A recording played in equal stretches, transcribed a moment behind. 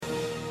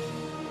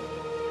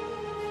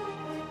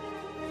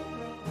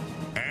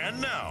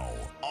Now,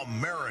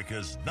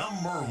 America's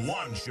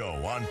 #1 show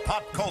on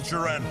pop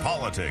culture and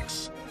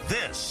politics.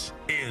 This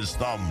is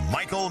The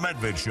Michael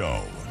Medved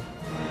Show.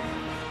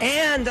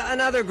 And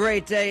another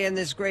great day in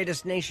this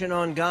greatest nation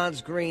on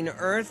God's green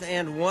earth.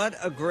 And what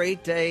a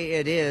great day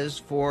it is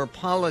for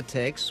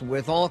politics,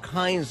 with all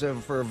kinds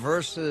of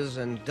reverses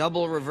and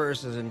double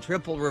reverses and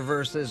triple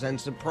reverses and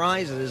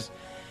surprises.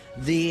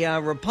 The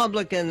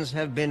Republicans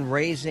have been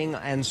raising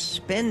and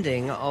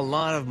spending a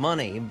lot of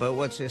money. But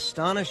what's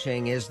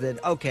astonishing is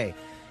that, okay,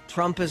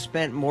 Trump has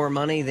spent more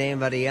money than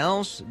anybody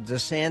else.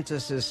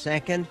 DeSantis is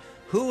second.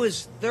 Who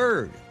is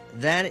third?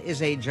 That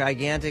is a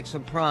gigantic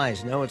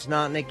surprise. No, it's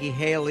not Nikki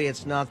Haley.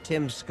 It's not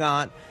Tim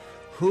Scott.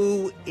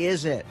 Who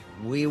is it?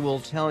 We will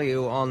tell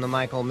you on the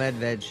Michael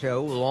Medved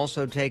Show. We'll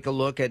also take a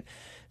look at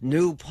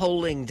new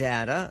polling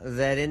data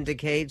that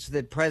indicates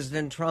that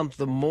President Trump,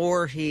 the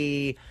more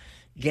he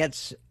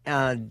gets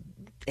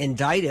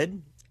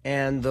indicted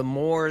and the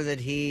more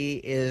that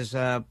he is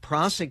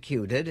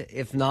prosecuted,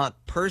 if not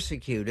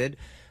persecuted,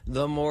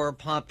 the more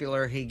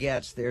popular he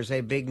gets. There's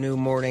a big new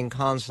Morning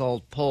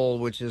Consult poll,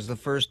 which is the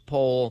first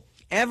poll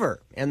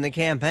ever in the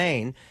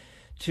campaign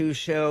to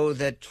show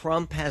that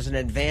Trump has an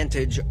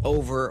advantage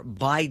over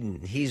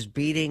Biden. He's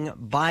beating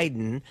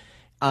Biden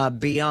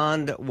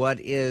beyond what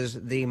is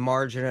the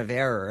margin of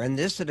error. And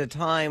this at a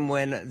time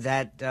when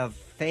that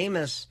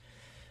famous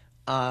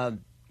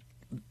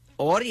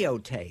audio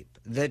tape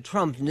that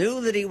Trump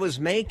knew that he was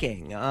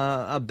making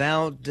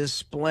about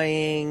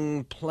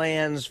displaying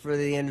plans for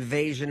the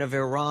invasion of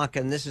Iraq,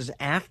 and this is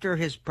after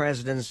his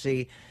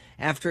presidency,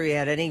 after he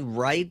had any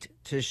right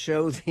to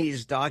show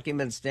these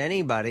documents to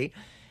anybody,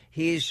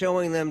 he's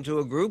showing them to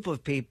a group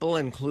of people,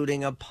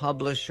 including a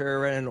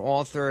publisher and an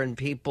author and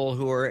people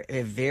who are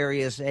at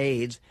various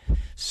aides.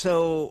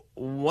 So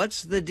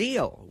what's the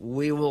deal?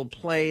 We will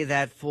play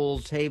that full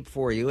tape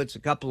for you. It's a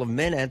couple of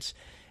minutes.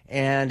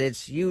 And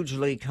it's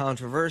hugely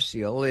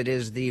controversial. It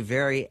is the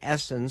very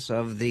essence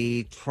of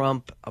the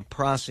Trump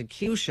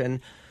prosecution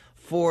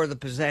for the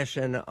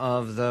possession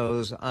of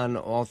those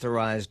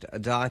unauthorized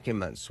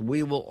documents.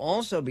 We will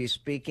also be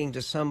speaking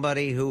to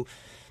somebody who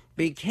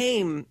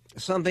became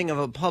something of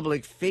a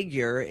public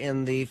figure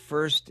in the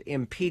first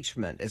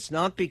impeachment. It's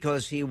not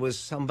because he was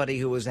somebody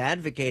who was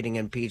advocating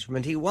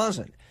impeachment. He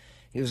wasn't.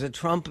 He was a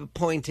Trump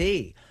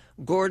appointee.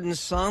 Gordon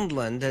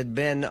Sondland had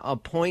been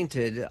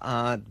appointed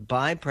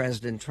by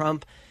President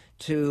Trump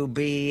to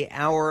be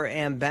our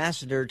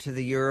ambassador to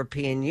the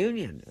European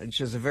Union, which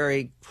is a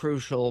very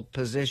crucial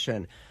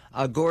position.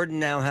 Gordon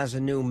now has a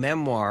new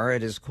memoir.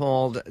 It is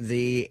called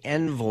The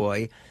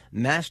Envoy,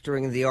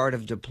 Mastering the Art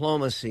of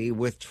Diplomacy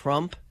with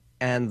Trump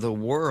and the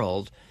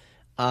World.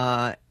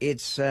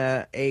 It's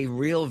a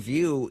real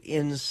view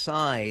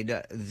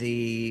inside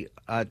the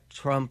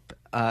Trump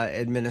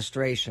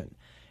administration.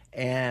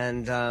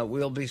 And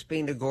we'll be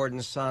speaking to Gordon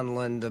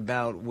Sondland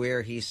about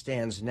where he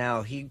stands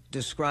now. He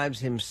describes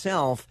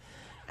himself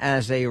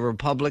as a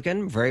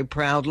Republican, very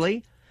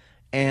proudly,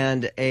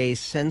 and a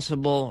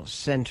sensible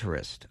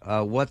centrist.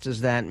 What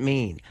does that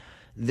mean?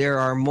 There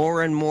are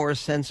more and more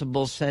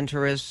sensible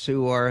centrists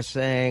who are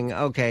saying,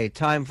 okay,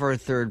 time for a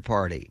third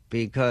party,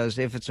 because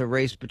if it's a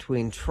race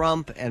between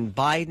Trump and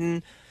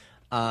Biden,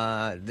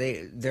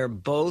 they're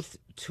both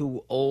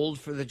too old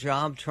for the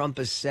job. Trump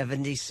is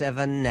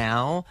 77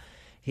 now.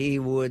 He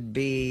would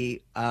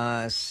be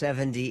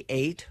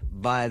 78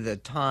 by the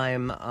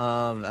time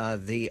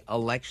of the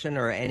election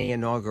or any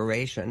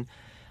inauguration.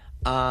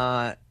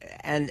 And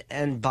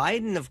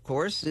Biden, of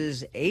course,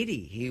 is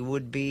 80. He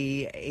would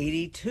be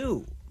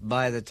 82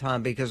 by the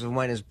time, because of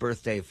when his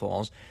birthday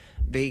falls,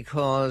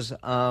 because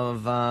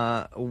of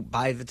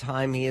by the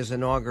time he is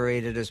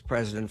inaugurated as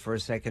president for a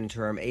second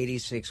term,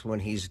 86 when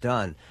he's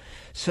done.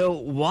 So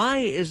why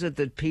is it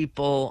that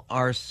people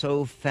are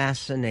so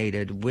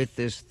fascinated with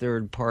this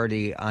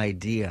third-party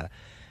idea?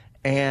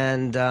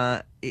 And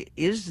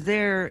is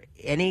there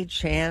any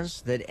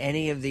chance that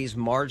any of these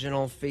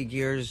marginal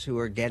figures who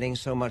are getting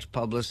so much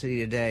publicity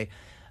today,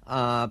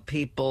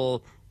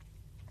 people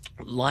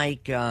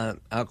like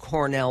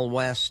Cornel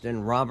West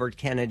and Robert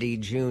Kennedy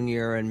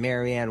Jr. and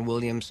Marianne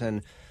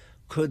Williamson,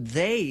 could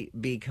they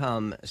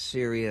become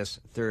serious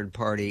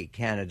third-party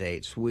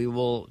candidates? We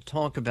will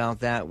talk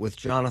about that with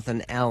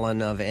Jonathan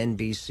Allen of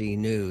NBC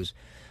News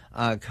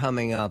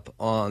coming up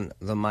on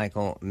the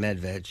Michael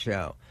Medved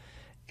Show.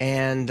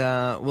 And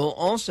we'll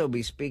also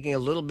be speaking a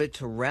little bit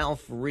to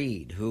Ralph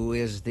Reed, who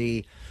is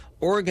the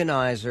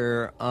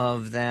organizer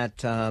of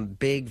that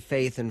big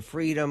Faith and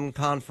Freedom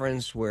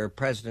conference where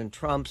President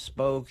Trump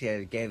spoke,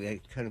 gave a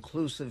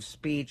conclusive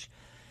speech,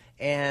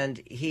 and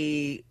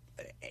he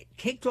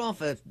kicked off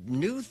a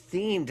new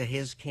theme to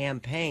his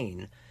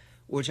campaign,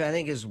 which I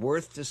think is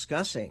worth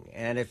discussing.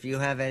 And if you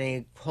have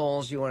any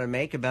calls you want to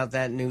make about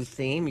that new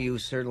theme, you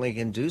certainly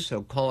can do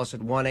so. Call us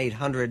at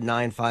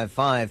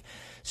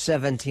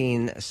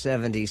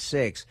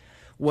 1-800-955-1776.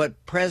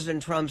 What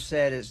President Trump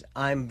said is,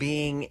 I'm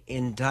being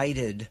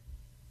indicted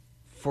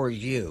for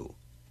you.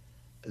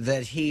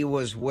 That he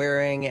was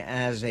wearing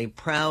as a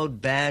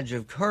proud badge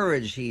of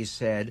courage, he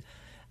said,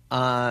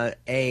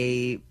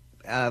 a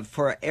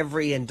for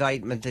every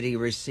indictment that he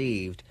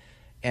received,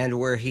 and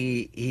where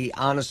he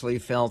honestly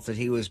felt that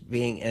he was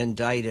being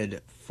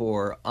indicted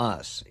for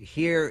us.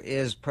 Here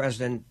is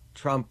President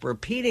Trump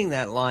repeating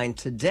that line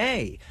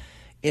today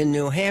in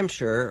New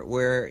Hampshire,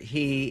 where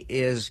he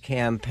is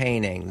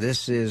campaigning.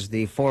 This is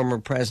the former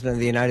president of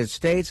the United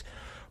States,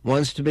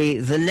 wants to be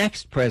the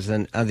next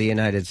president of the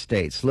United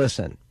States.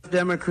 Listen.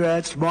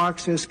 Democrats,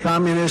 Marxists,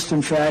 communists,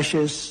 and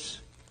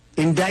fascists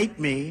indict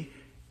me.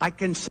 I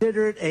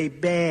consider it a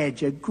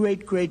badge, a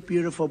great, great,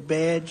 beautiful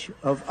badge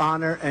of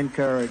honor and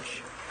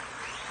courage.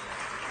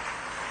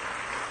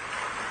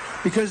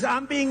 Because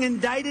I'm being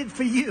indicted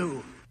for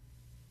you.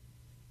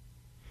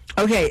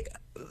 Okay,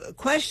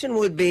 question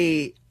would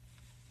be,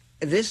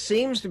 this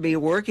seems to be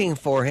working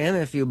for him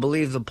if you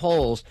believe the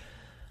polls,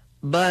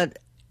 but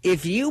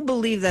if you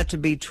believe that to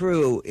be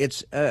true,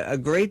 it's a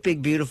great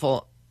big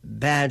beautiful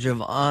badge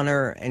of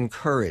honor and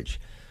courage.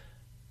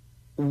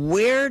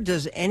 Where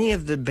does any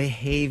of the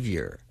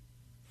behavior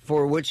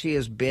for which he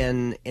has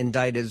been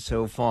indicted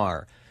so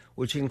far,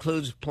 which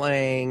includes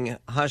playing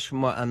hush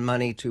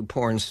money to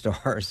porn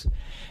stars,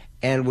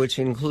 and which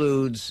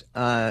includes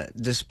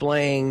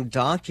displaying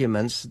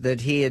documents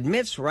that he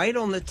admits right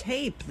on the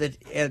tape that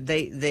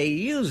they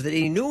used, that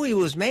he knew he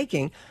was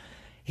making.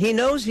 He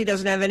knows he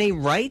doesn't have any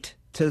right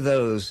to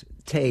those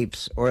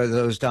tapes or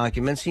those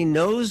documents. He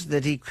knows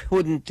that he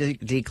couldn't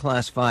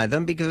declassify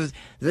them because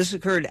this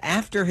occurred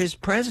after his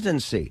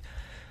presidency.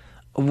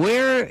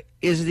 Where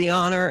is the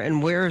honor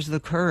and where is the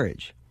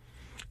courage?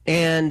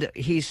 And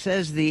he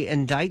says the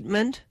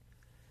indictment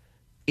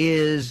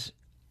is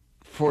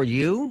for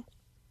you.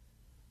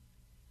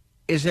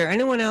 Is there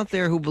anyone out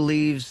there who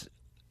believes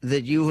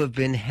that you have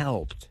been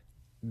helped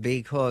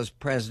because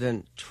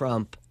President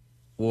Trump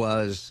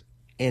was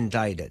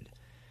indicted?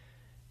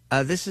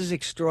 This is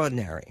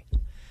extraordinary.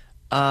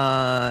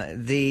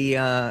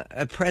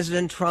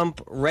 President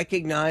Trump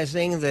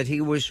recognizing that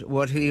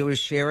what he was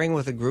sharing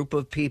with a group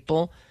of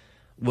people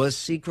was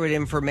secret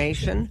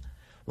information.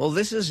 Well,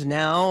 this is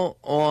now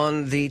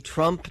on the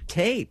Trump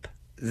tape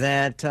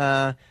that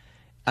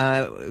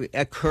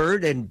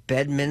occurred in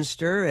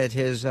Bedminster at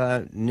his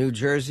New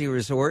Jersey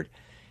resort.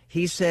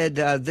 He said,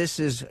 this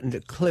is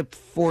clip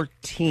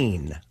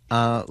 14.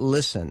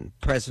 Listen,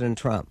 President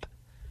Trump.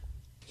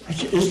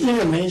 Isn't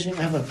it amazing?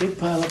 I have a big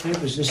pile of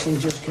papers. This thing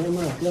just came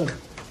up. Look.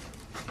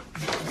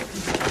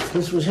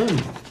 This was him.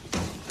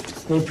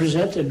 They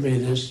presented me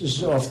this. This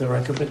is off the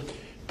record, but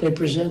they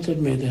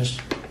presented me this.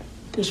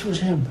 This was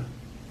him.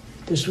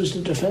 This was the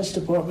Defense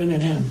Department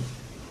and him.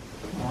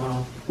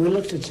 Wow. We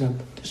looked at him.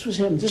 This was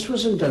him. This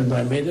wasn't done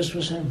by me. This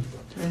was him.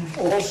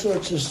 All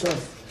sorts of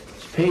stuff.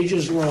 It's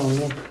pages long.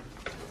 Look.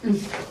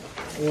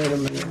 Wait a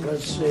minute.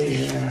 Let's see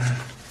here.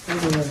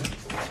 Wait a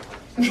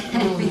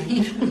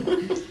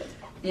minute.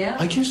 Yeah.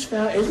 I just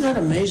found, isn't that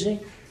amazing?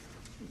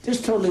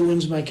 This totally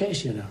wins my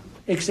case, you know.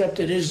 Except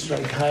it is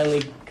like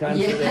highly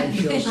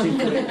confidential,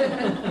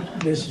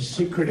 secret. This is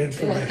secret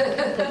information.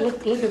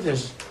 But look at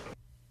this.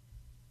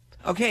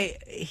 Okay,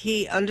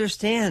 he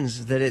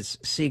understands that it's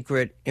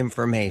secret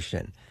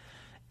information.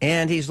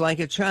 And he's like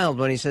a child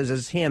when he says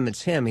it's him,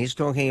 it's him. He's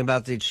talking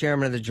about the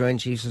chairman of the Joint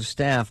Chiefs of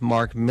Staff,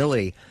 Mark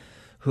Milley,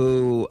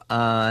 who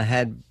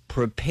had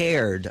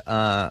prepared,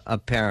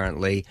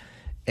 apparently,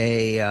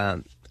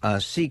 a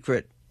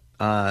secret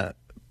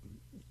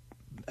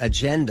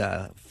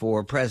agenda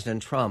for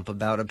President Trump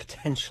about a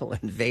potential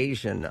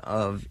invasion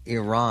of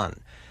Iran.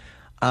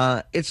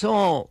 It's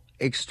all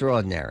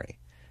extraordinary,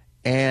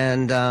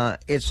 and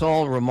it's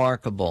all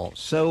remarkable.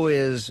 So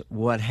is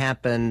what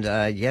happened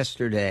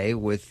yesterday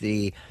with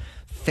the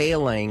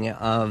failing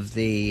of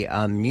the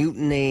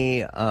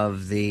mutiny,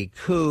 of the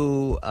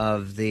coup,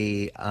 of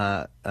the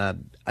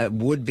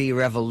would-be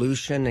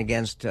revolution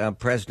against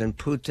President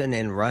Putin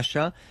in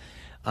Russia.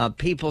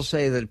 People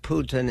say that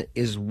Putin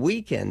is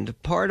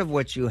weakened. Part of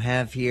what you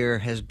have here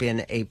has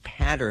been a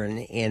pattern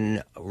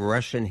in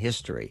Russian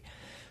history.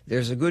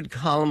 There's a good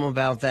column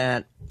about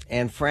that.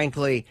 And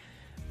frankly,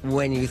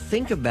 when you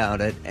think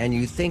about it and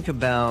you think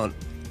about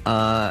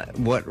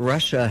what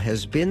Russia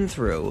has been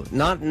through,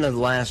 not in the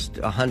last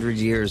 100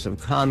 years of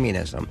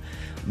communism,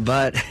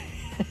 but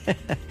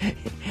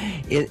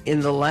in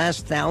the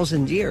last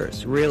 1,000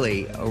 years,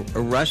 really,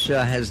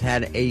 Russia has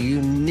had a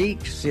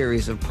unique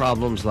series of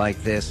problems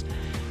like this.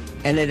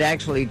 And it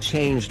actually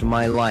changed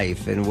my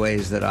life in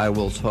ways that I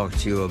will talk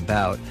to you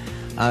about.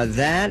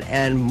 That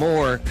and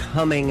more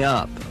coming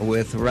up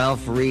with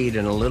Ralph Reed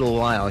in a little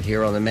while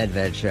here on The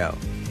Medved Show.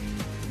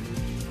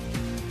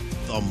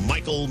 The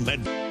Michael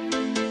Medved.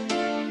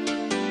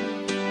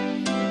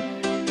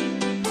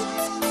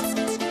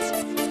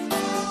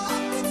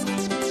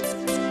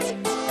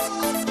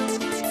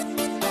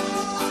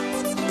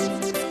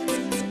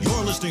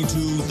 You're listening to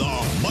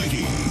The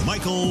Mighty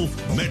Michael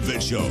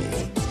Medved Show.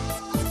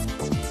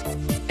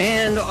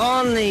 And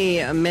on the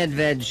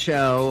Medved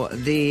Show,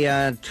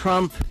 the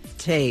Trump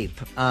tape,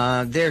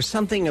 there's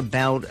something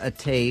about a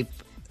tape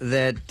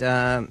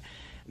that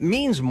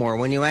means more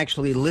when you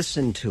actually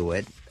listen to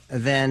it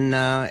than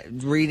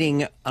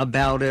reading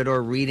about it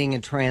or reading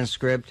a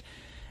transcript.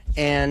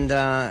 And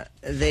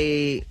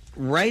they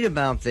write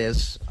about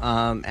this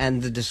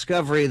and the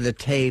discovery of the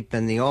tape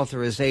and the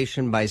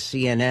authorization by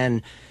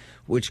CNN,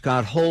 which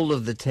got hold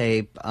of the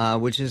tape,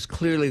 which is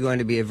clearly going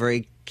to be a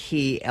very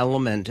key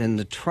element in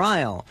the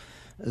trial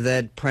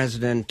that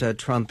President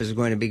Trump is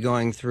going to be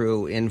going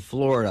through in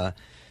Florida.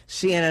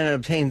 CNN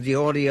obtained the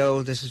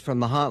audio, this is from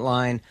the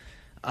hotline,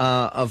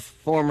 of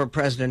former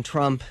President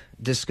Trump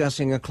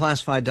discussing a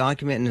classified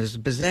document in his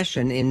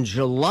possession in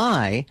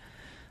July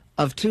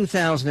of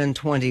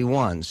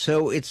 2021.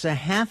 So it's a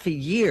half a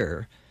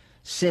year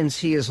since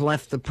he has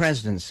left the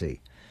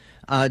presidency.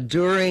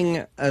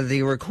 During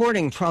the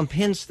recording, Trump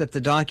hints that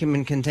the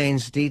document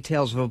contains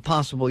details of a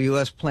possible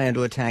U.S. plan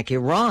to attack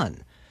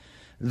Iran.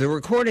 The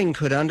recording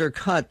could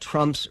undercut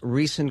Trump's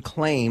recent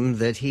claim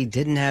that he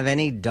didn't have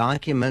any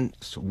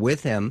documents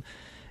with him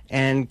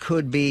and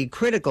could be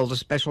critical to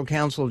special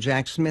counsel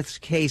Jack Smith's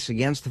case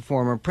against the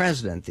former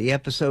president. The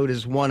episode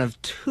is one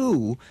of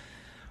two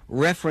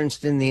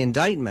referenced in the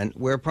indictment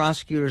where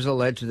prosecutors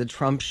allege that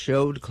Trump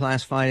showed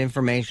classified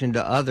information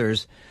to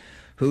others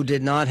who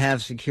did not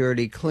have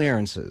security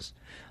clearances.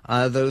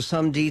 Though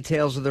some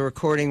details of the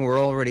recording were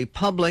already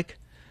public,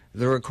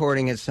 the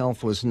recording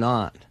itself was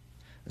not.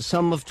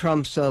 Some of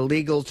Trump's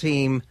legal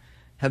team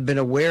have been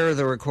aware of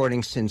the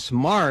recording since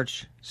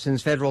March,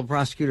 since federal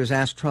prosecutors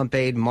asked Trump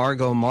aide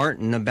Margot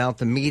Martin about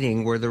the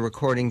meeting where the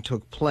recording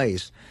took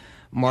place.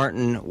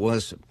 Martin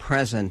was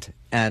present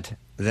at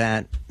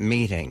that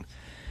meeting.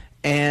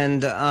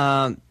 And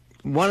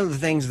one of the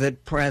things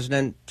that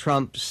President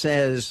Trump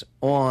says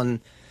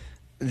on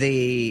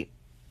the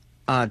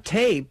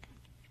tape,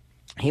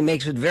 he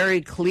makes it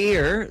very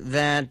clear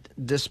that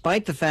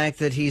despite the fact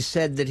that he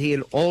said that he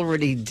had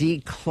already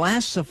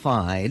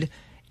declassified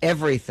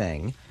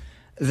everything,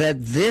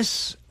 that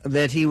this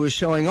that he was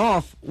showing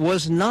off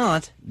was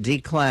not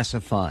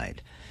declassified.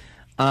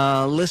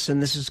 Listen,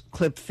 this is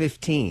clip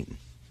 15.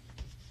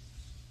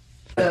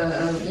 See,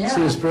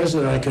 as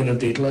president, I could have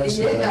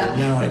declassified it.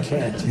 Now I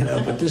can't,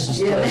 but this is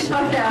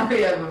classified. Now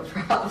we have a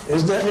problem.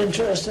 Isn't that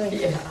interesting?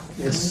 Yeah.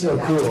 It's so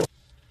cool.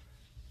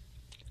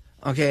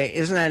 Okay,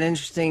 isn't that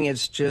interesting?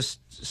 It's just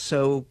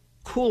so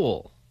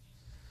cool.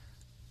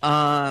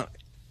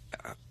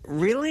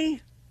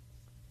 Really?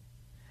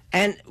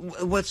 And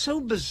what's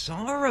so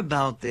bizarre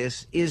about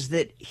this is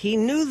that he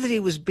knew that he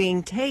was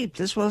being taped.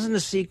 This wasn't a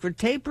secret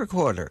tape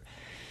recorder.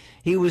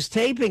 He was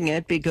taping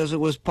it because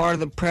it was part of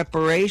the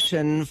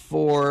preparation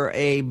for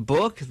a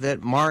book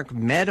that Mark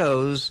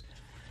Meadows,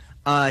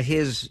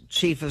 his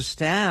chief of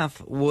staff,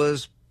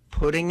 was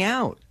putting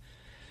out.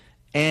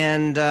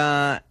 And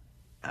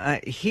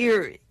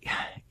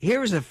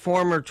here's a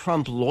former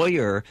Trump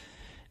lawyer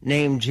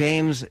named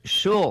James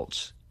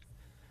Schultz,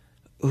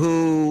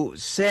 who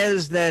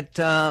says that,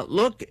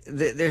 look,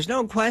 there's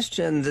no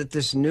question that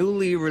this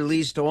newly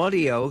released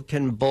audio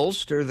can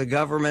bolster the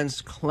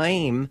government's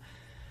claim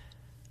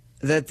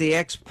that the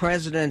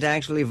ex-president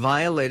actually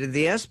violated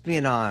the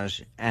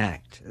Espionage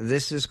Act.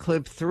 This is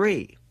clip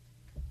 3.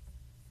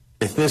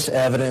 If this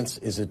evidence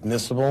is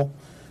admissible,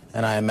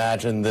 and I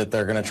imagine that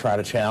they're going to try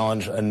to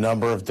challenge on a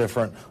number of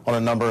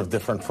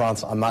different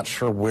fronts, I'm not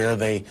sure where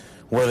they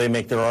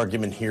make their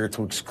argument here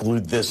to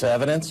exclude this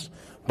evidence,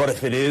 but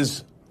if it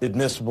is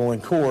admissible in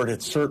court,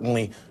 it's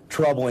certainly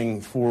troubling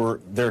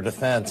for their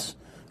defense,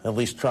 at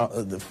least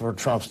for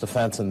Trump's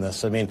defense in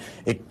this. I mean,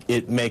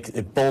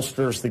 it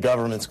bolsters the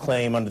government's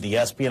claim under the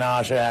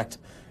Espionage Act.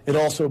 It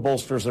also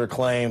bolsters their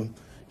claim,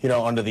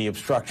 under the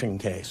obstruction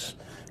case,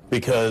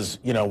 because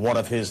one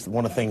of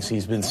the things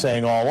he's been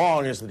saying all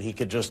along is that he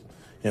could just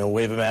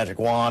wave a magic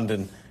wand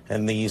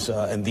and these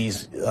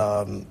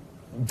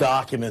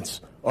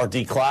documents are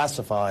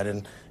declassified,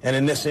 and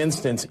in this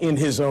instance, in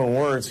his own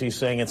words, he's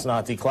saying it's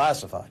not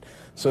declassified.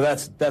 So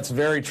that's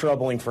very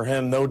troubling for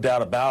him, no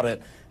doubt about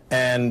it.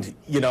 And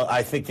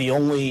I think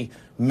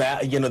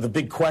the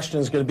big question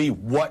is going to be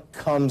what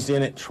comes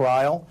in at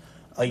trial.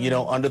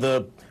 Under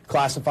the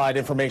Classified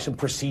Information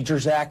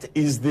Procedures Act,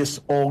 is this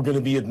all going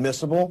to be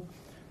admissible?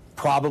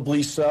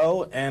 Probably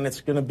so, and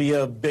it's going to be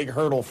a big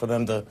hurdle for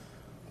them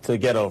to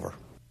get over.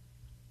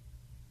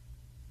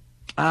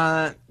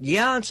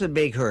 Yeah, it's a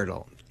big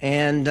hurdle.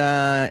 And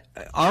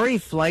Ari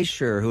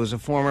Fleischer, who was a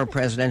former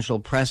presidential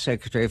press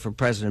secretary for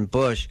President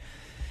Bush,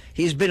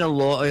 he's been a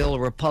loyal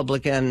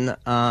Republican.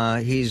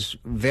 He's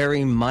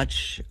very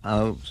much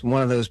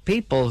one of those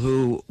people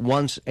who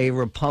wants a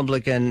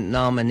Republican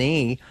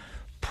nominee,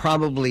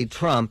 probably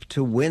Trump,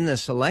 to win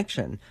this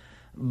election.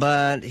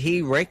 But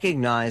he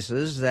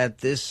recognizes that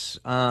this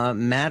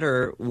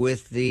matter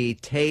with the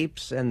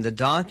tapes and the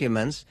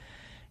documents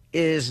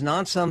is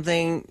not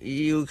something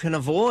you can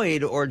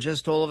avoid or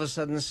just all of a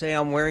sudden say,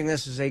 I'm wearing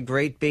this as a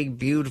great, big,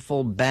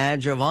 beautiful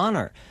badge of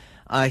honor.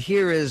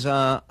 Here is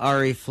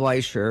Ari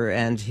Fleischer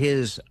and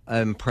his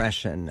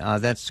impression.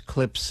 That's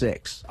clip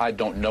 6. I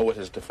don't know what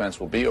his defense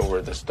will be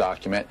over this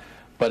document,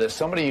 but as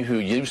somebody who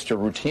used to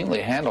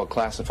routinely handle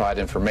classified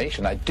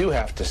information, I do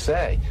have to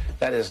say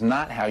that is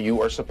not how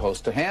you are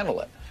supposed to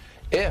handle it.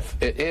 if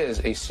it is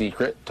a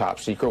secret, top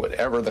secret,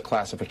 whatever the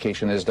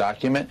classification is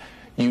document,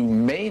 you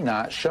may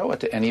not show it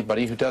to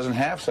anybody who doesn't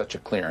have such a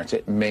clearance.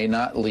 It may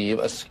not leave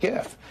a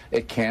SCIF.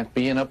 It can't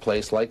be in a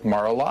place like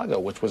Mar-a-Lago,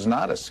 which was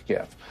not a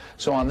SCIF.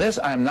 So on this,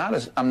 I'm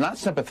not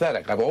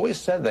sympathetic. I've always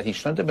said that he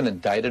shouldn't have been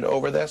indicted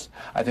over this.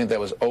 I think that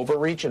was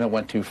overreach and it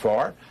went too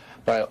far.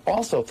 But I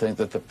also think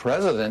that the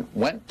president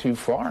went too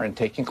far in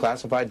taking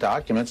classified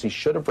documents. He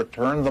should have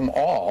returned them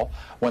all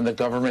when the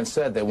government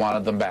said they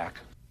wanted them back.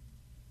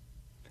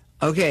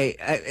 Okay,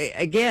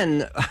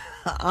 again,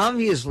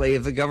 obviously,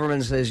 if the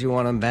government says you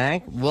want them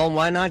back, well,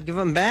 why not give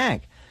them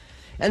back?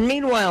 And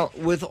meanwhile,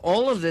 with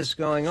all of this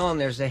going on,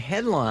 there's a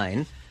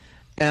headline,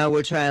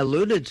 which I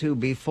alluded to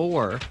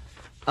before.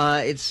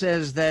 It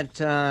says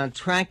that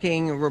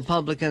tracking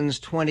Republicans'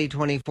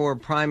 2024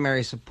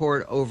 primary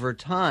support over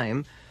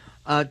time,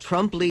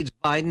 Trump leads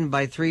Biden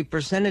by 3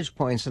 percentage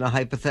points in a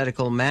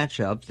hypothetical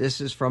matchup. This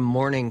is from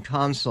Morning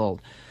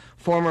Consult.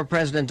 Former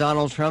President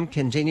Donald Trump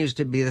continues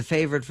to be the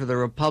favorite for the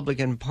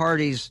Republican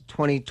Party's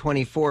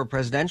 2024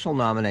 presidential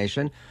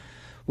nomination,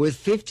 with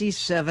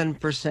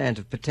 57%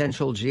 of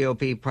potential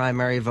GOP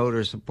primary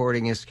voters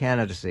supporting his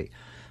candidacy.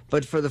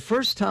 But for the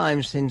first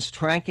time since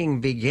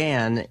tracking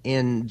began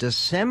in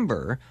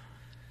December,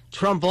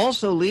 Trump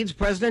also leads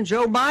President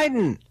Joe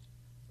Biden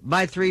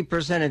by 3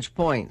 percentage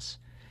points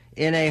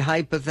in a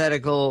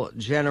hypothetical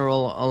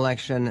general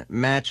election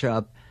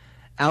matchup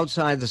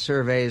outside the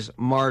survey's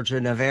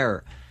margin of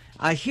error.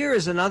 Here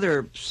is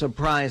another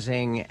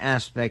surprising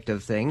aspect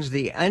of things.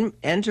 The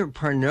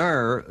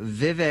entrepreneur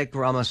Vivek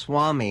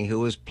Ramaswamy,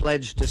 who was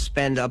pledged to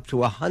spend up to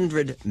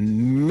 $100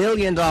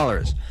 million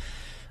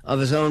of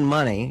his own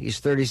money, he's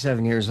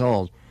 37 years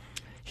old,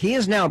 he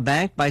is now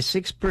backed by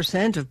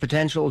 6% of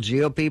potential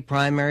GOP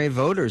primary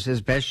voters, his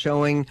best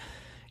showing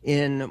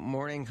in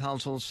Morning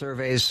Consult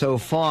surveys so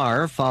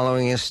far,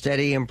 following a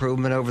steady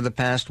improvement over the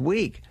past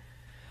week.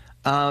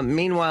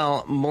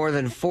 Meanwhile, more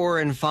than 4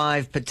 in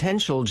 5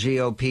 potential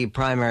GOP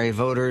primary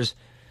voters,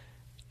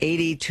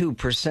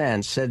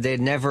 82%, said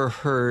they'd never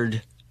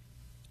heard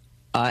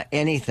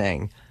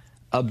anything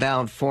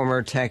about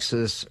former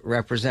Texas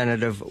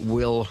Representative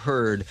Will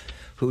Hurd,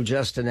 who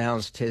just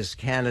announced his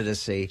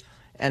candidacy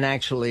and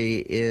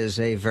actually is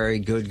a very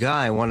good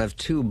guy, one of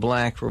 2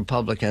 black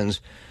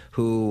Republicans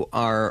who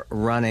are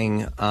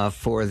running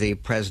for the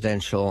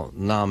presidential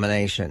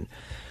nomination.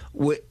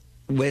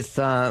 With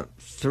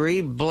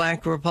 3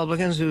 black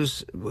Republicans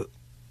who's...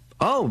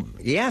 Oh,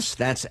 yes,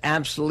 that's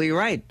absolutely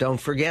right. Don't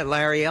forget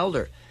Larry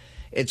Elder.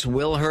 It's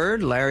Will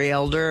Hurd, Larry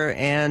Elder,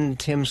 and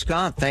Tim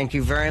Scott. Thank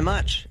you very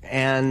much.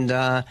 And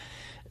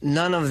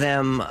none of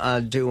them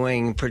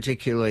doing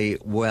particularly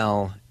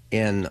well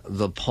in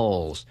the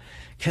polls.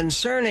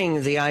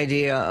 Concerning the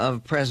idea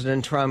of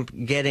President Trump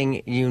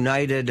getting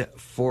united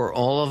for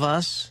all of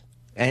us,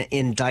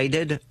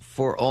 indicted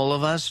for all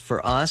of us,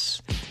 for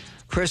us,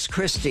 Chris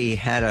Christie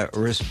had a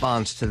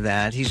response to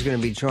that. He's going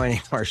to be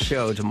joining our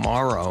show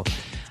tomorrow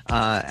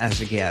as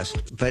a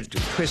guest. But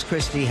Chris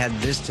Christie had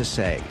this to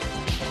say.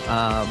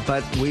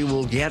 But we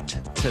will get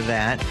to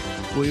that.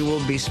 We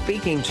will be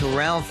speaking to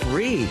Ralph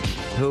Reed,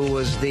 who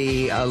was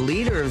the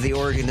leader of the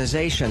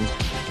organization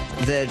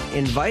that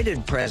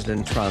invited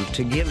President Trump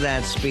to give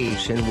that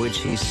speech in which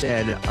he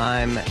said,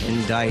 "I'm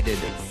indicted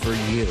for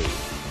you."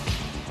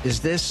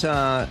 Is this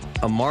a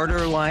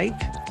martyr-like,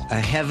 a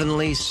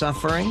heavenly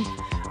suffering?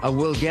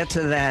 We'll get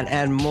to that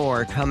and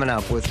more coming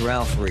up with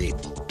Ralph Reed.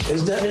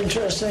 Isn't that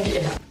interesting?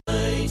 Yeah.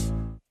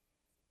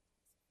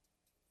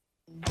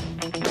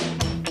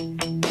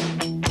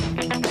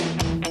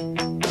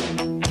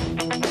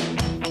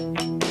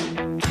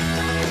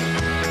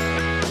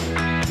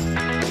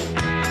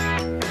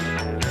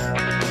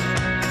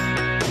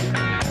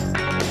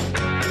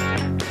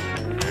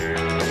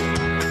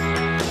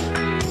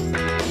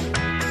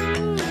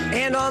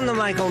 On the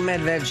Michael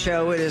Medved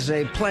Show, it is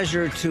a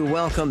pleasure to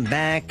welcome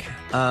back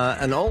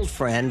an old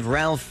friend,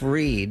 Ralph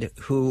Reed,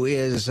 who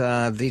is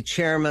the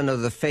chairman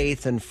of the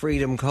Faith and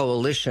Freedom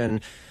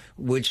Coalition,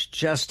 which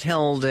just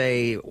held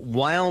a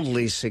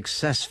wildly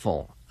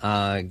successful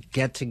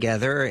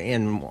get-together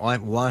in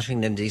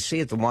Washington, D.C.,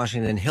 at the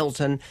Washington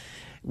Hilton,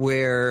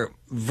 where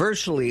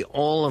virtually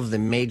all of the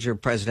major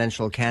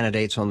presidential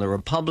candidates on the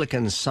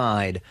Republican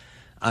side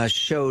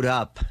showed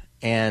up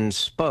and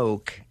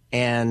spoke.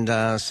 And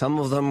some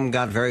of them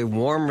got very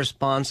warm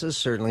responses.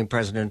 Certainly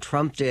President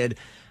Trump did.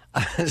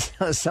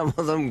 Some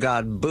of them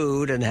got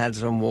booed and had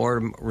some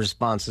warm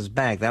responses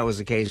back. That was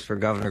the case for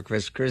Governor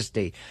Chris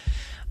Christie.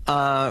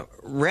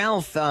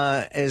 Ralph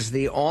is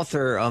the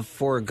author of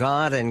For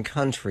God and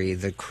Country,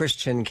 The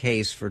Christian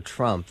Case for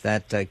Trump.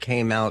 That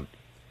came out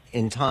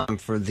in time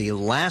for the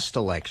last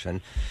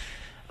election,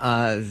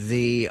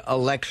 the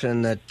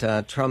election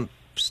that Trump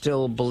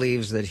still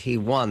believes that he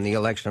won, the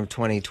election of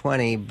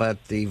 2020,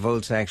 but the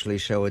votes actually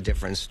show a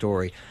different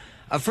story.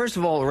 First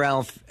of all,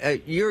 Ralph,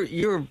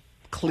 you're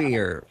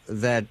clear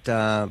that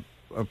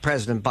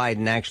President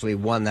Biden actually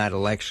won that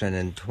election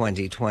in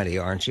 2020,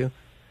 aren't you?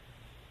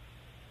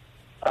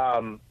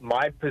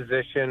 My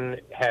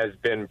position has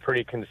been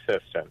pretty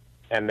consistent.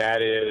 and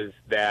that is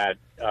that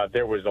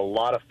there was a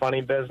lot of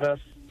funny business.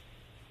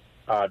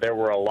 There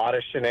were a lot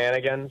of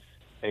shenanigans,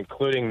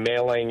 including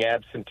mailing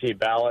absentee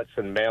ballots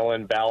and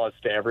mail-in ballots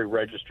to every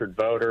registered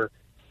voter,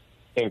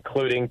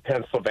 including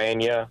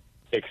Pennsylvania,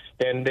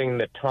 extending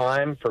the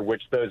time for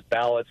which those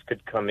ballots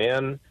could come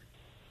in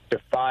to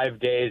 5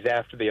 days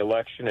after the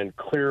election in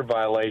clear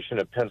violation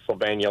of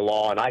Pennsylvania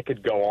law. And I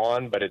could go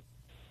on, but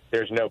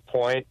there's no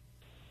point.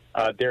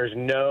 There's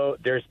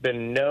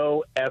been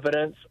no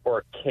evidence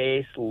or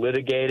case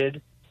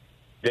litigated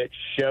that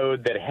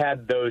showed that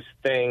had those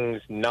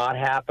things not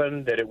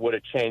happened, that it would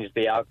have changed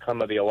the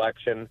outcome of the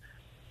election.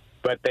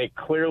 But they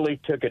clearly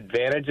took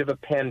advantage of a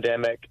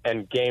pandemic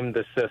and gamed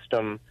the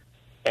system.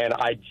 And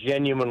I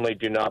genuinely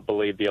do not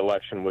believe the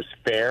election was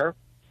fair,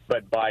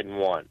 but Biden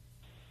won.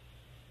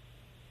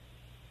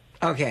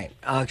 Okay.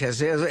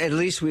 So at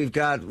least we've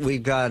got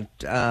Biden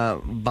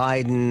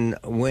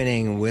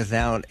winning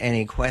without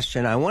any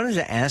question. I wanted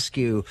to ask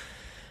you.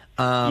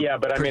 Yeah,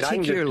 but I mean, I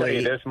can just tell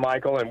you this,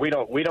 Michael, and we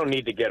don't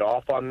need to get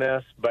off on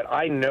this, but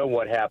I know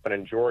what happened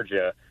in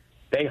Georgia.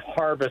 They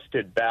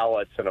harvested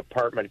ballots in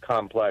apartment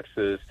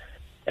complexes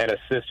and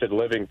assisted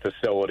living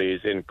facilities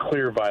in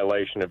clear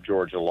violation of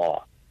Georgia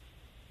law.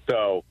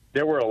 So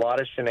there were a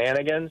lot of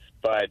shenanigans,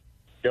 but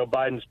Joe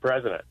Biden's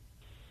president.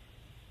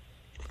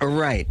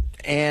 Right.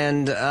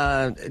 And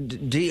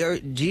do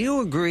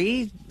you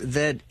agree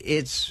that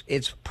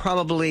it's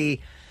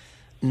probably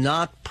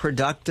not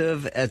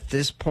productive at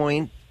this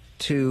point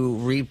to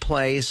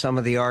replay some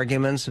of the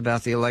arguments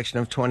about the election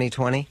of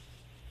 2020?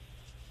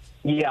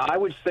 Yeah, I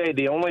would say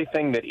the only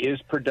thing that is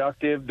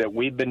productive that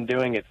we've been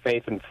doing at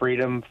Faith and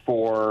Freedom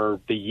for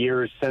the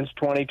years since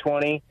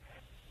 2020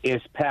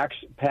 is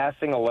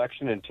passing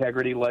election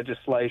integrity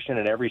legislation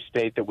in every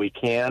state that we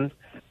can.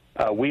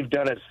 We've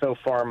done it so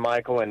far,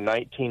 Michael, in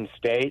 19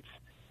 states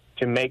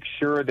to make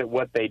sure that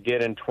what they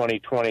did in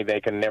 2020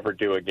 they can never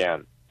do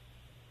again.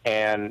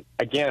 And,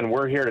 again,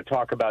 we're here to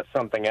talk about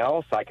something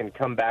else. I can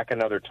come back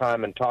another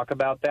time and talk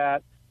about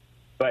that.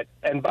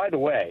 And by the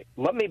way,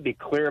 let me be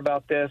clear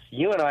about this.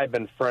 You and I have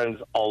been friends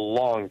a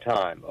long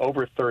time,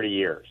 over 30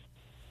 years.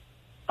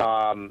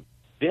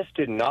 This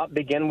did not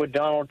begin with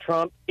Donald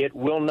Trump. It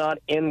will not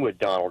end with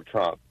Donald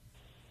Trump.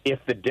 If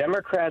the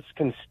Democrats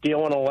can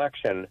steal an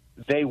election,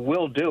 they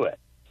will do it.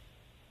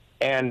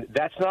 And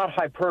that's not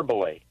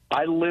hyperbole.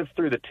 I lived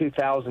through the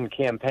 2000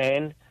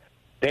 campaign.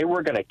 They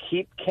were going to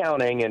keep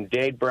counting in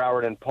Dade,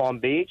 Broward, and Palm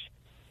Beach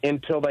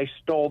until they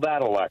stole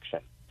that election.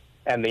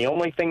 And the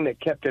only thing that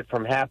kept it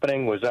from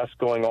happening was us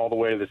going all the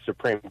way to the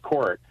Supreme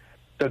Court.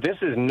 So this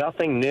is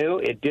nothing new.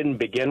 It didn't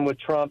begin with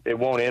Trump. It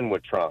won't end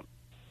with Trump.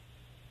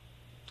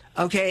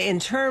 Okay, in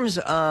terms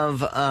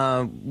of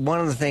one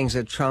of the things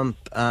that Trump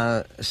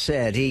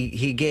said,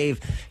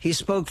 he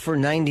spoke for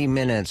 90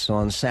 minutes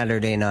on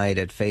Saturday night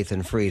at Faith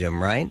and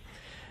Freedom, right?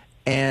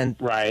 And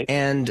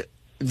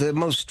the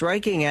most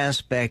striking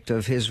aspect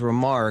of his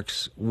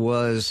remarks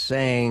was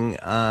saying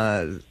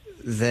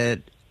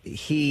that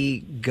he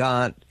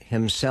got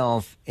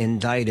himself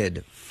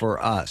indicted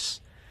for us.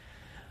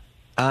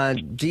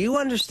 Do you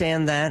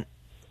understand that?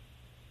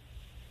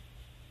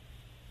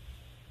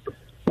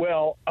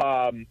 Well,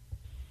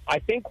 I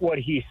think what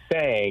he's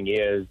saying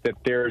is that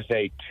there's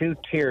a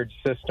two-tiered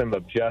system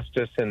of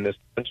justice in this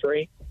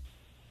country,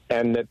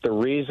 and that the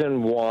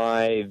reason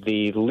why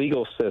the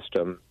legal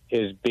system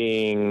is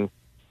being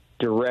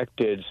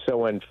directed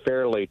so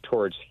unfairly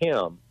towards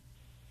him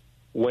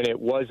when it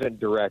wasn't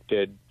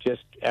directed,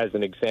 just as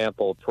an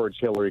example, towards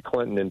Hillary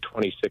Clinton in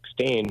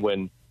 2016,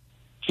 when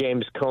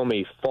James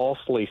Comey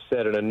falsely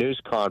said at a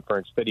news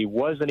conference that he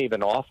wasn't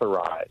even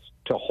authorized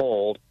to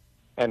hold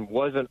and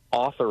wasn't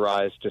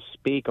authorized to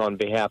speak on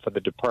behalf of the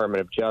Department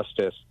of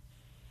Justice,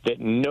 that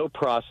no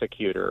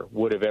prosecutor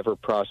would have ever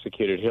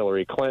prosecuted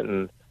Hillary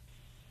Clinton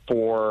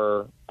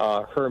for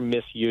her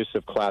misuse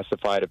of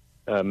classified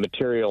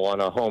material on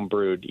a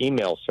homebrewed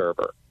email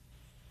server.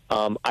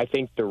 I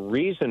think the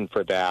reason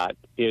for that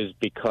is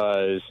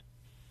because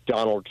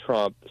Donald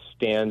Trump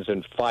stands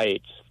and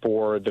fights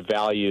for the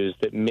values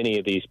that many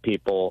of these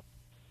people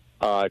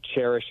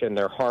cherish in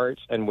their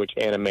hearts and which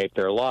animate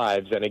their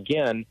lives. And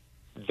again,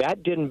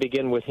 that didn't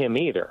begin with him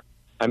either.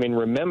 I mean,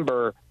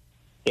 remember,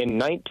 in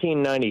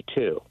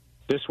 1992,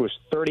 this was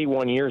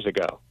 31 years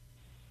ago,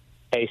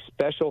 a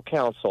special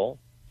counsel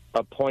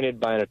appointed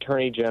by an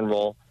attorney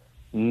general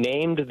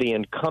named the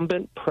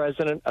incumbent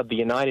president of the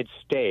United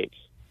States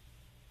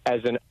as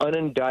an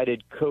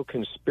unindicted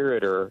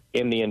co-conspirator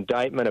in the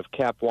indictment of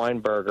Cap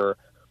Weinberger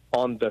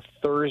on the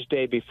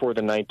Thursday before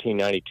the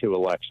 1992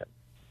 election.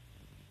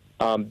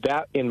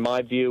 That, in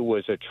my view,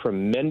 was a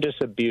tremendous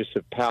abuse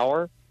of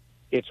power.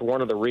 It's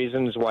one of the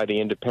reasons why the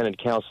independent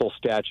counsel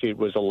statute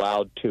was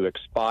allowed to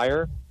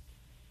expire.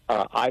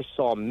 I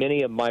saw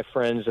many of my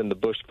friends in the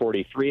Bush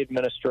 43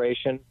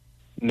 administration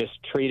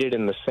mistreated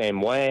in the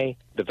same way.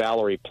 The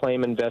Valerie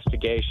Plame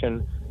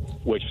investigation,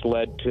 which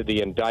led to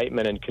the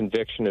indictment and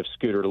conviction of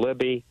Scooter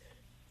Libby,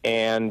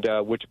 and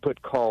which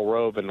put Karl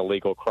Rove in the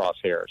legal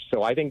crosshairs.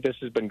 So I think this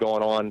has been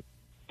going on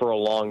for a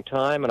long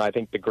time, and I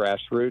think the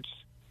grassroots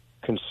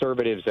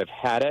conservatives have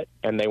had it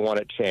and they want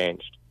it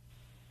changed.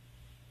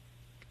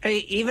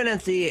 Even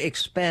at the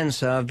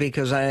expense of,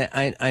 because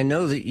I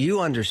know that you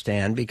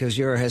understand, because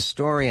you're a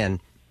historian,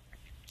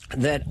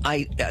 that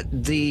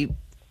the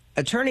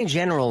Attorney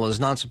General is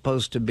not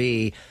supposed to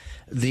be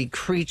the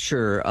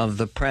creature of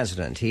the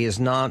president. He is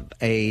not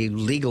a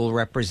legal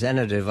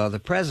representative of the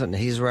president.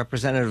 He's a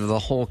representative of the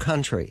whole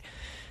country.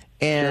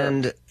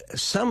 And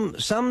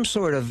some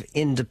sort of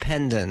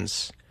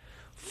independence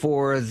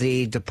for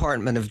the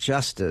Department of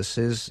Justice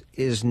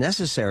is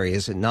necessary,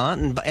 is it not?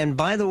 And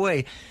by the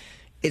way,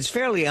 it's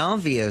fairly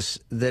obvious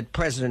that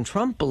President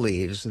Trump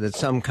believes that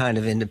some kind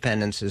of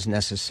independence is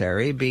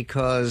necessary,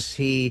 because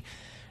he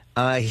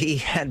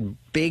had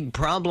big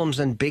problems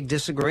and big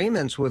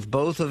disagreements with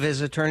both of his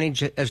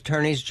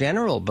attorneys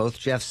general, both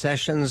Jeff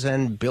Sessions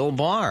and Bill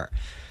Barr,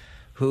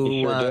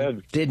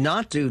 who did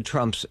not do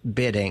Trump's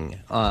bidding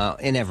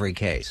in every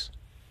case.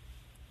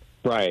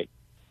 Right.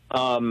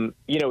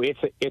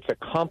 It's a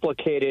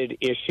complicated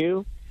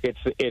issue.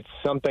 It's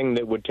something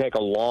that would take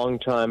a long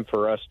time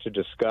for us to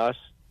discuss.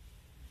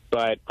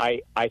 But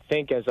I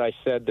think, as I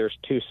said, there's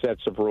two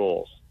sets of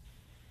rules.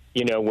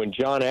 When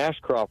John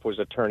Ashcroft was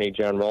Attorney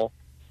General,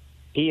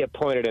 he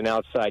appointed an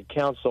outside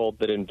counsel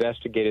that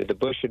investigated the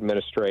Bush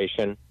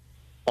administration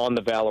on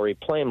the Valerie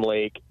Plame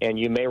leak. And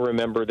you may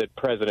remember that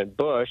President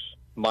Bush,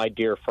 my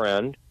dear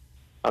friend,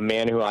 a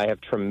man who I have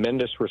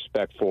tremendous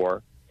respect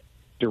for,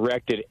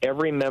 directed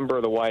every member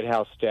of the White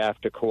House staff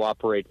to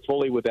cooperate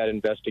fully with that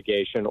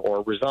investigation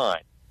or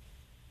resign.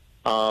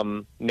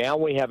 Now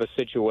we have a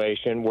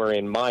situation where,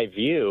 in my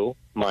view,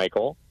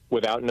 Michael,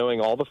 without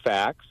knowing all the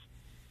facts,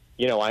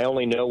 I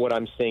only know what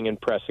I'm seeing in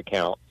press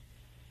accounts.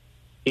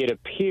 It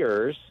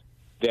appears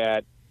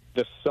that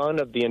the son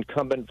of the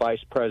incumbent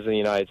vice president of the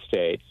United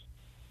States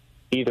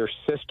either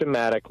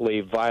systematically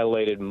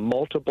violated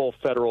multiple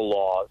federal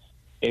laws,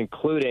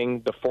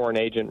 including the Foreign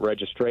Agent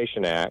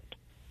Registration Act,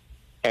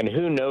 and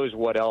who knows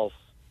what else,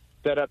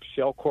 set up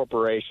shell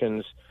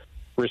corporations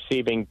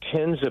receiving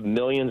tens of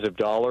millions of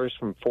dollars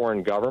from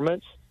foreign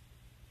governments,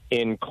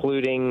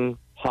 including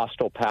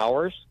hostile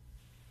powers,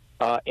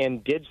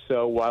 and did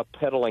so while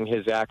peddling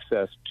his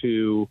access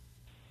to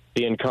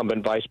the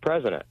incumbent vice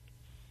president.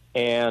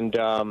 And,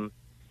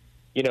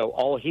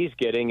 all he's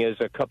getting is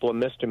a couple of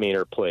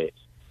misdemeanor pleas.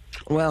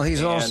 Well,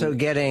 he's also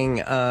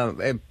getting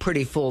a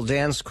pretty full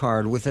dance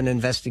card with an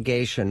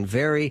investigation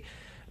very,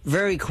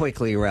 very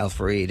quickly, Ralph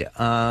Reed.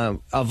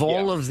 Of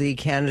all of the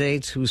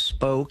candidates who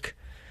spoke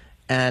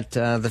at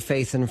the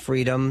Faith and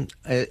Freedom,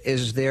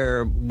 is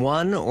there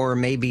one or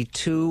maybe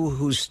two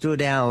who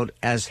stood out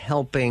as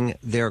helping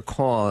their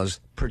cause,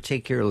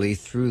 particularly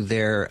through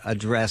their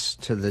address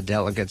to the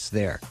delegates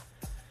there?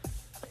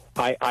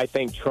 I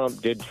think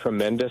Trump did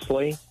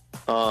tremendously.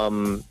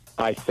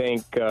 I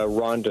think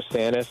Ron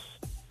DeSantis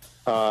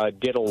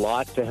did a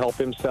lot to help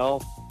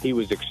himself. He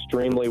was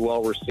extremely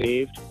well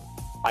received.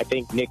 I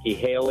think Nikki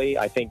Haley,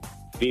 I think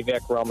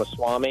Vivek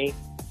Ramaswamy,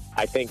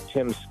 I think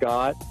Tim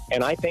Scott,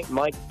 and I think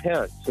Mike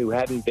Pence, who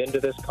hadn't been to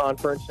this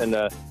conference in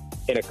a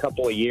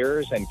couple of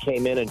years and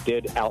came in and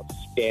did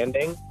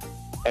outstanding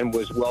and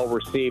was well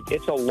received.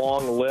 It's a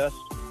long list.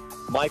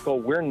 Michael,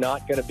 we're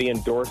not going to be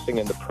endorsing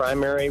in the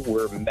primary.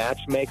 We're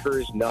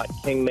matchmakers, not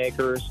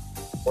kingmakers.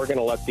 We're going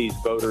to let these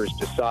voters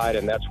decide,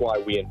 and that's why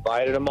we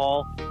invited them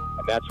all,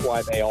 and that's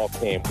why they all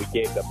came. We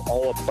gave them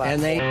all a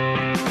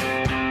platform.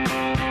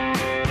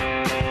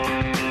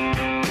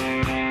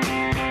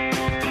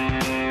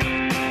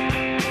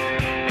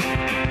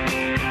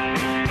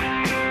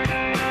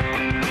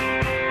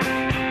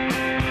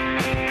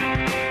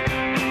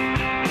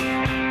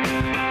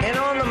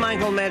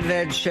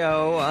 Medved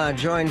Show,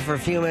 joined for a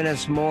few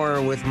minutes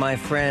more with my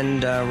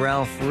friend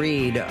Ralph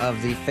Reed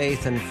of the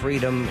Faith and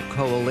Freedom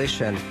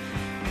Coalition.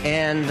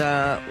 And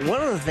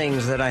one of the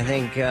things that I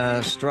think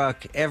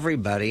struck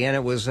everybody, and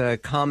it was a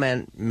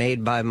comment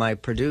made by my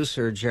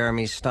producer,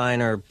 Jeremy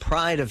Steiner,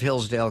 pride of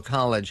Hillsdale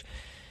College,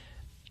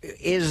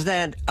 is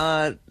that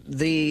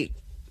the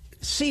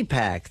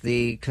CPAC,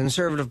 the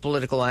Conservative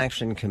Political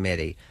Action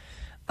Committee,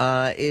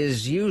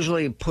 is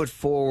usually put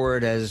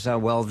forward as,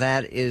 well,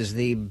 that is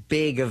the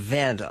big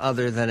event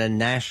other than a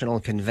national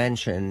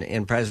convention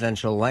in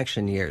presidential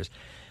election years.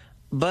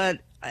 But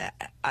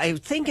I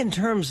think in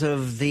terms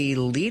of the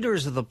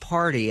leaders of the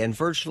party, and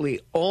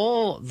virtually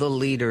all the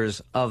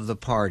leaders of the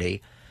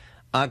party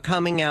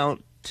coming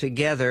out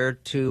together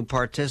to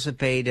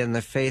participate in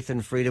the Faith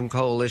and Freedom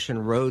Coalition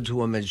Road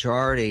to a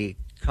Majority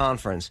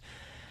conference,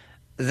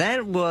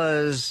 that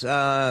was...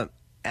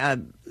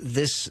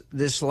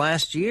 this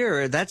last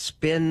year, that's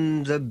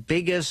been the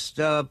biggest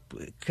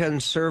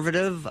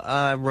conservative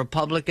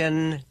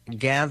Republican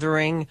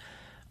gathering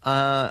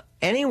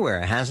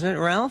anywhere, hasn't it,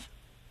 Ralph?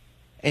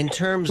 In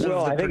terms of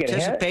the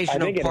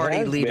participation of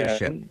party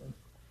leadership.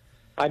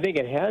 I think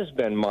it has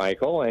been,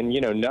 Michael, and,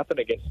 nothing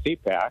against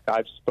CPAC.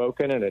 I've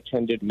spoken and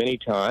attended many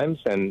times,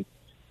 and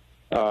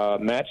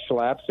Matt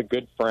Schlapp's a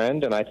good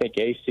friend, and I think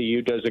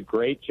ACU does a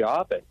great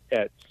job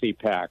at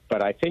CPAC.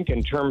 But I think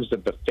in terms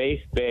of the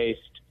faith-based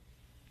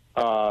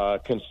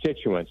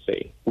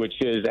constituency,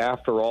 which is,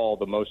 after all,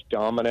 the most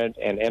dominant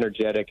and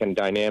energetic and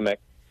dynamic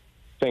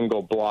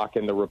single block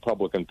in the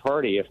Republican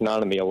Party, if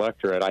not in the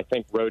electorate. I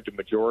think Road to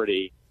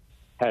Majority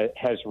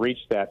has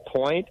reached that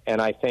point,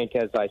 and I think,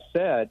 as I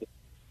said,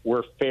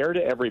 we're fair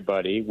to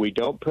everybody. We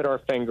don't put our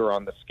finger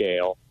on the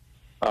scale.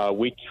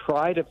 We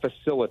try to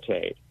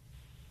facilitate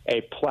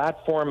a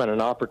platform and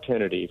an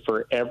opportunity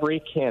for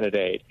every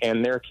candidate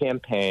and their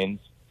campaigns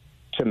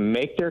to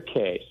make their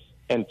case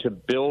and to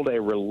build a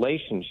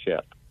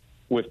relationship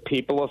with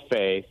people of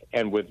faith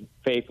and with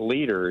faith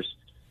leaders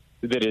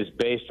that is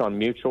based on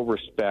mutual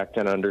respect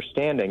and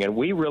understanding. And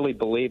we really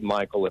believe,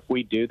 Michael, if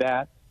we do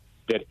that,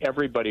 that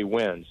everybody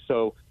wins.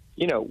 So,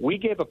 you know, we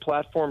gave a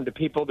platform to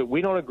people that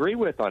we don't agree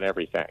with on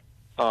everything.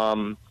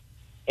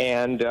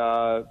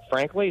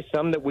 Frankly,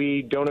 some that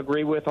we don't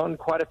agree with on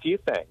quite a few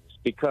things,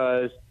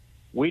 because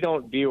we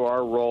don't view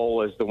our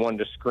role as the one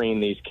to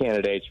screen these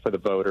candidates for the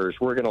voters.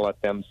 We're going to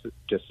let them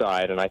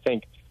decide. And I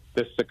think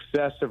the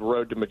success of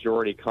Road to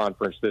Majority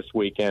Conference this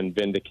weekend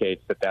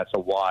vindicates that that's a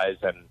wise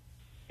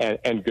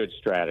and good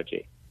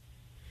strategy.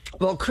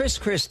 Well, Chris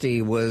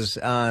Christie was,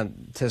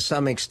 to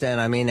some extent,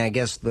 I mean, I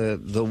guess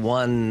the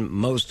one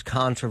most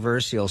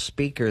controversial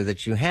speaker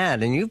that you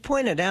had. And you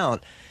pointed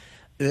out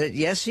that,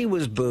 yes, he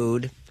was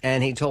booed,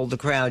 and he told the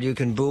crowd, you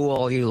can boo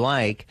all you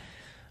like.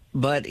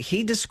 But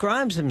he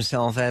describes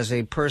himself as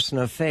a person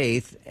of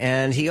faith,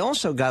 and he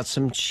also got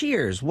some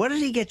cheers. What did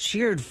he get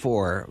cheered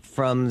for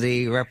from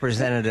the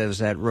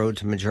representatives at Road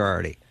to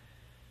Majority?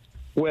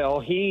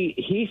 Well,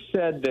 he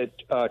said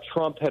that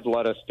Trump had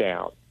let us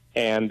down,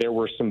 and there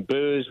were some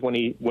boos when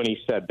he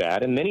said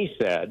that. And then he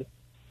said,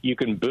 you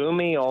can boo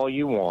me all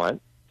you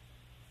want,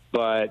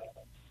 but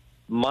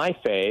my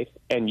faith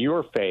and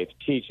your faith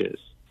teaches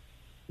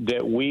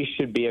that we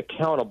should be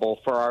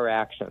accountable for our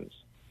actions,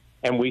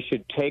 and we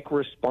should take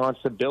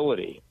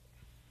responsibility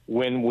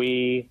when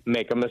we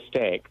make a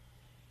mistake.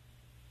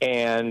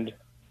 And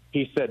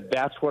he said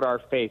that's what our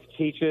faith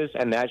teaches,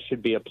 and that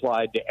should be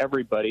applied to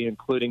everybody,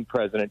 including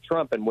President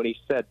Trump. And when he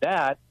said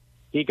that,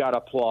 he got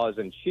applause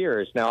and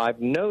cheers. Now,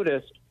 I've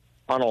noticed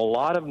on a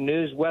lot of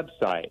news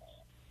websites,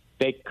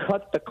 they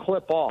cut the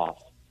clip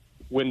off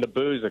when the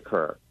boos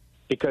occur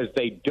because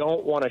they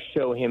don't want to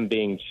show him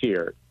being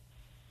cheered.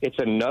 It's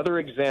another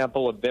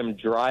example of them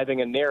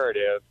driving a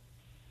narrative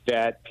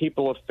that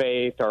people of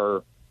faith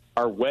are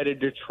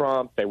wedded to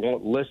Trump. They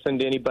won't listen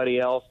to anybody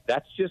else.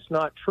 That's just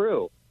not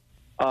true.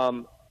 He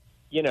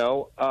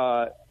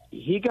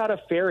got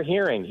a fair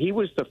hearing. He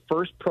was the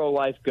first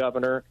pro-life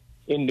governor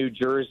in New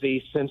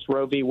Jersey since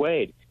Roe v.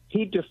 Wade.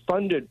 He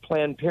defunded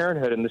Planned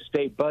Parenthood in the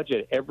state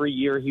budget every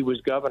year he was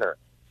governor.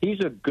 He's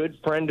a good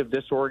friend of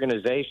this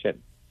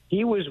organization.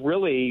 He was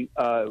really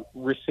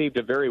received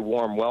a very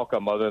warm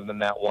welcome other than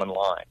that one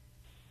line.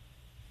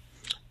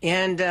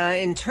 And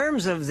in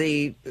terms of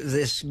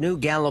this new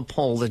Gallup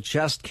poll that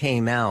just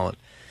came out,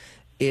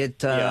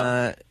 it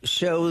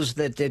shows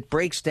that it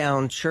breaks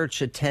down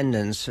church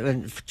attendance.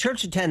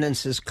 Church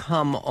attendance has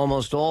come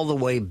almost all the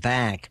way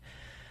back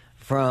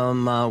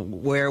from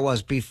where it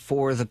was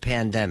before the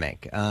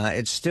pandemic.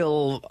 It's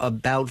still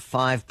about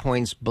 5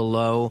 points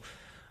below,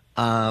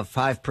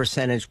 5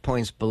 percentage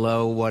points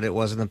below what it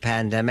was in the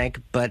pandemic.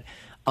 But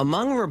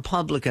among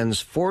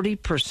Republicans,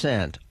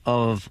 40%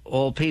 of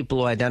all people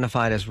who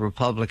identified as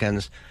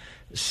Republicans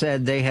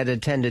said they had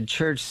attended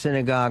church,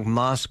 synagogue,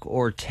 mosque,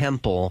 or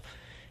temple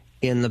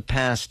in the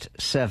past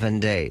 7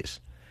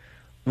 days,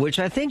 which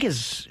I think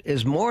is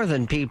more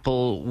than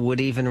people would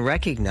even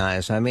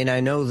recognize. I mean, I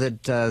know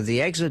that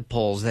the exit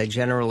polls, they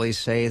generally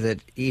say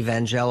that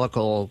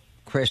evangelical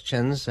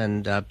Christians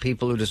and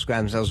people who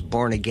describe themselves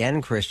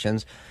born-again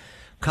Christians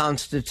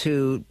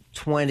constitute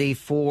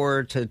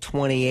 24 to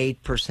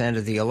 28%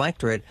 of the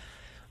electorate.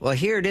 Well,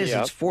 here it is.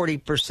 Yep. It's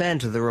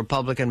 40% of the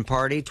Republican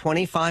Party,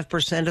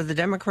 25% of the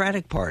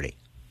Democratic Party.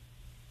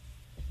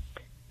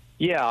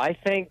 Yeah, I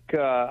think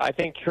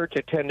church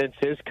attendance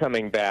is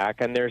coming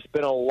back, and there's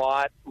been a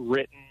lot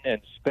written and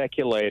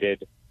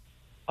speculated,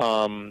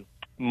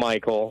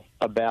 Michael,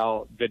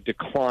 about the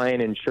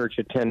decline in church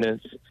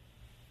attendance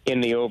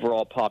in the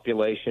overall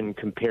population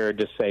compared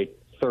to, say,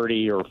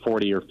 30 or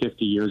 40 or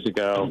 50 years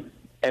ago,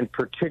 and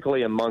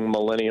particularly among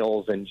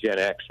millennials and Gen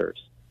Xers.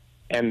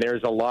 And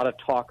there's a lot of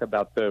talk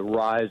about the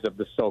rise of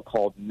the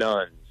so-called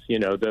nones,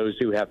 those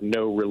who have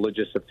no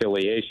religious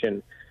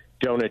affiliation,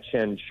 don't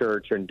attend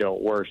church, and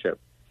don't worship.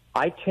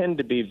 I tend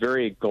to be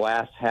very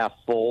glass half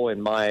full in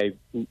my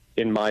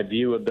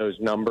view of those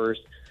numbers.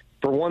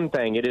 For one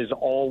thing, it is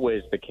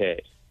always the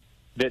case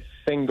that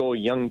single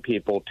young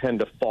people tend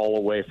to fall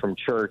away from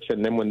church,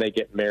 and then when they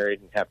get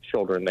married and have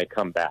children, they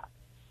come back.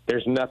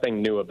 There's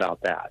nothing new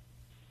about that.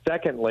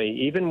 Secondly,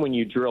 even when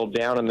you drill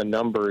down in the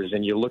numbers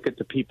and you look at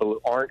the people who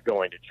aren't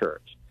going to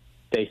church,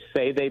 they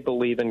say they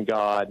believe in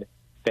God,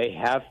 they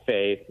have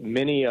faith,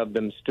 many of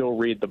them still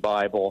read the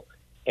Bible,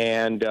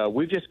 and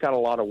we've just got a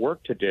lot of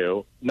work to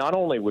do, not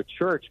only with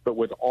church, but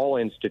with all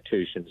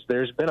institutions.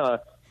 There's been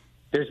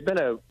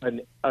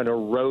an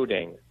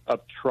eroding of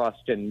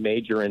trust in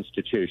major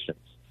institutions.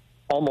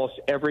 almost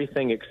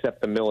everything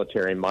except the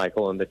military,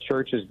 Michael, and the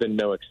church has been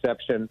no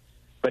exception.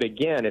 But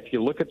again, if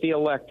you look at the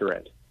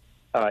electorate,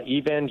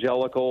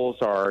 evangelicals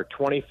are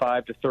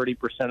 25 to 30%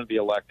 of the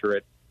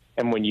electorate.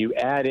 And when you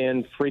add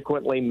in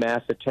frequently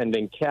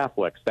mass-attending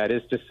Catholics, that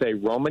is to say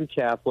Roman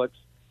Catholics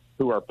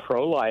who are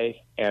pro-life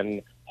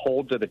and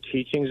hold to the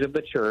teachings of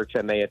the church,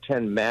 and they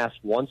attend Mass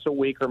once a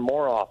week or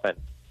more often,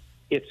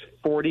 it's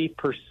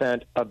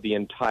 40% of the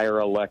entire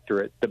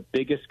electorate, the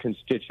biggest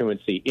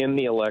constituency in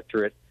the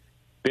electorate,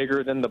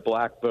 bigger than the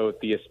black vote,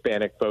 the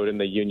Hispanic vote, and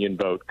the union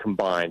vote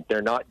combined.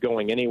 They're not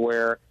going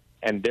anywhere,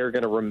 and they're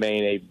going to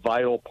remain a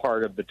vital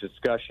part of the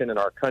discussion in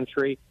our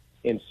country,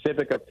 in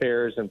civic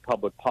affairs and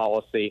public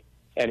policy,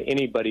 and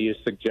anybody who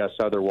suggests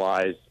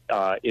otherwise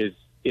is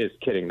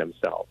kidding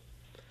themselves.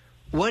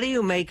 What do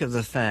you make of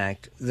the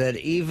fact that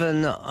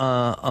even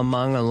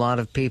among a lot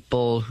of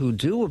people who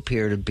do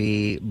appear to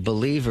be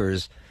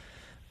believers,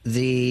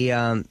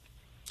 there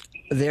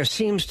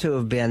seems to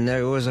have been,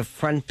 there was a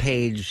front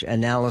page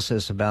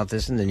analysis about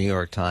this in the New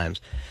York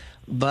Times,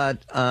 but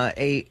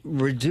a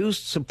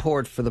reduced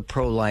support for the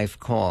pro-life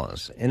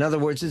cause. In other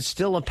words, it's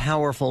still a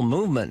powerful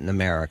movement in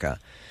America,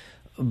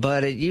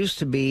 but it used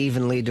to be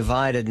evenly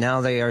divided. Now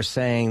they are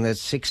saying that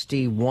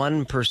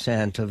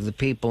 61% of the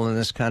people in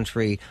this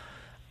country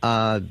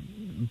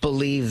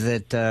believe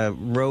that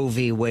Roe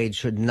v. Wade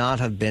should not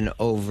have been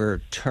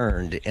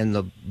overturned in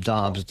the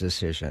Dobbs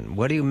decision.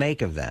 What do you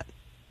make of that?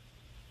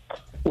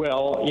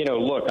 Well,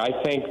 look,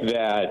 I think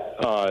that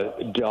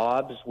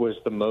Dobbs was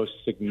the most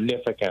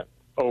significant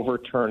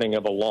overturning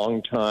of a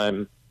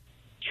long-time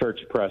church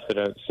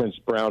precedent since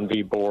Brown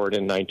v. Board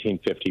in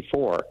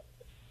 1954.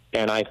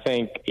 And I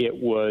think it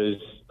was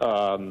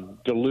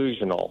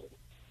delusional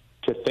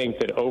to think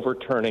that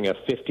overturning a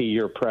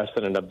 50-year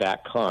precedent of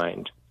that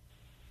kind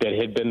that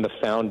had been the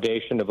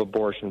foundation of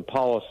abortion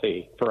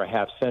policy for a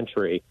half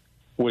century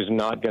was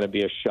not going to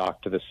be a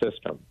shock to the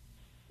system.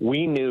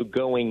 We knew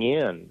going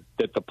in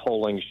that the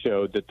polling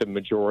showed that the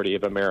majority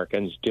of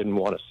Americans didn't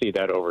want to see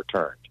that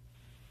overturned.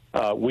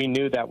 We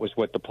knew that was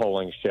what the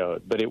polling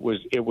showed, but it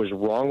was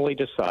wrongly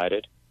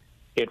decided.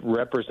 It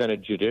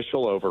represented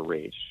judicial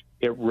overreach.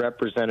 It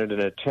represented an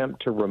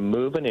attempt to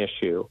remove an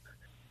issue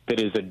that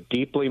is a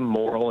deeply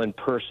moral and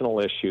personal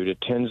issue to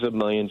tens of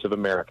millions of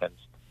Americans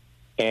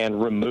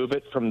and remove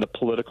it from the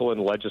political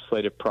and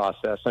legislative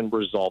process and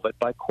resolve it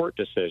by court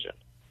decision.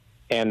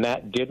 And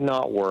that did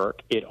not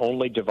work. It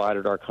only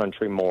divided our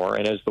country more.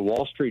 And as the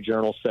Wall Street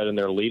Journal said in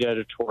their lead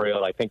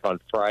editorial, I think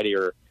on Friday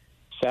or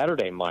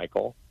Saturday,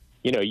 Michael,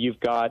 you've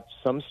got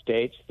some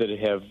states that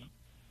have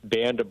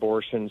banned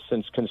abortion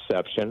since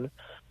conception.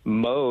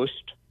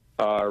 Most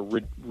are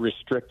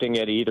restricting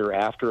it either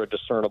after a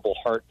discernible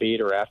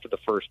heartbeat or after the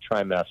first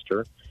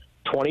trimester.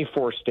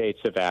 24 states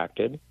have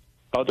acted.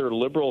 Other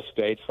liberal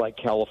states like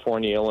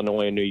California,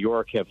 Illinois, and New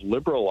York have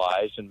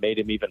liberalized and made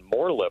them even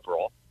more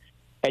liberal.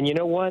 And you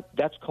know what?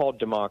 That's called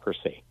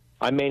democracy.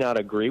 I may not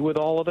agree with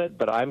all of it,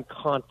 but I'm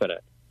confident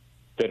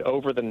that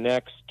over the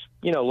next,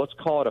 let's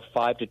call it a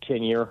 5 to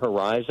 10 year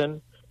horizon,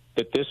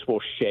 that this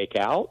will shake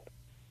out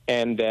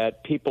and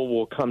that people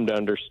will come to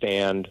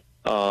understand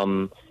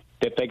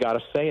that they got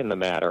a say in the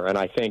matter. And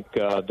I think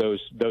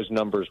those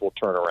numbers will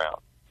turn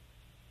around.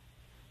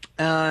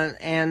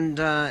 In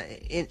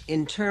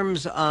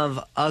terms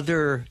of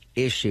other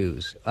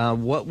issues,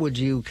 what would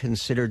you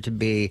consider to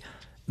be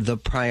the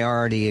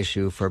priority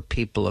issue for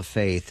people of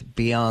faith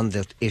beyond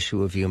the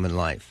issue of human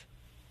life?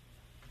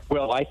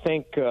 Well, I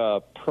think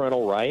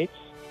parental rights,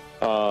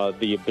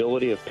 the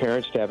ability of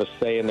parents to have a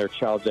say in their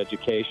child's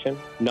education,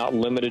 not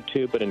limited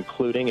to, but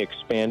including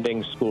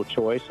expanding school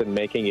choice and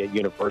making it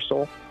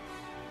universal.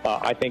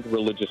 I think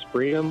religious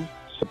freedom,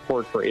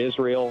 support for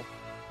Israel,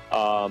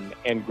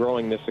 and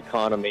growing this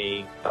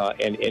economy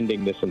and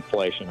ending this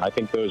inflation. I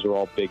think those are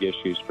all big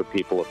issues for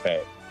people of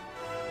faith.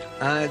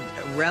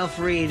 Ralph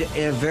Reed,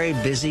 a very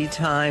busy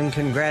time.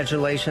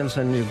 Congratulations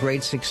on your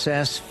great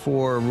success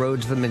for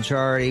Road to the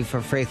Majority,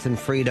 for Faith and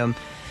Freedom,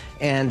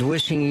 and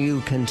wishing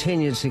you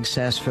continued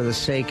success for the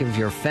sake of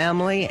your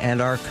family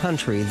and our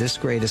country, this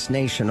greatest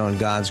nation on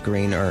God's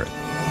green earth.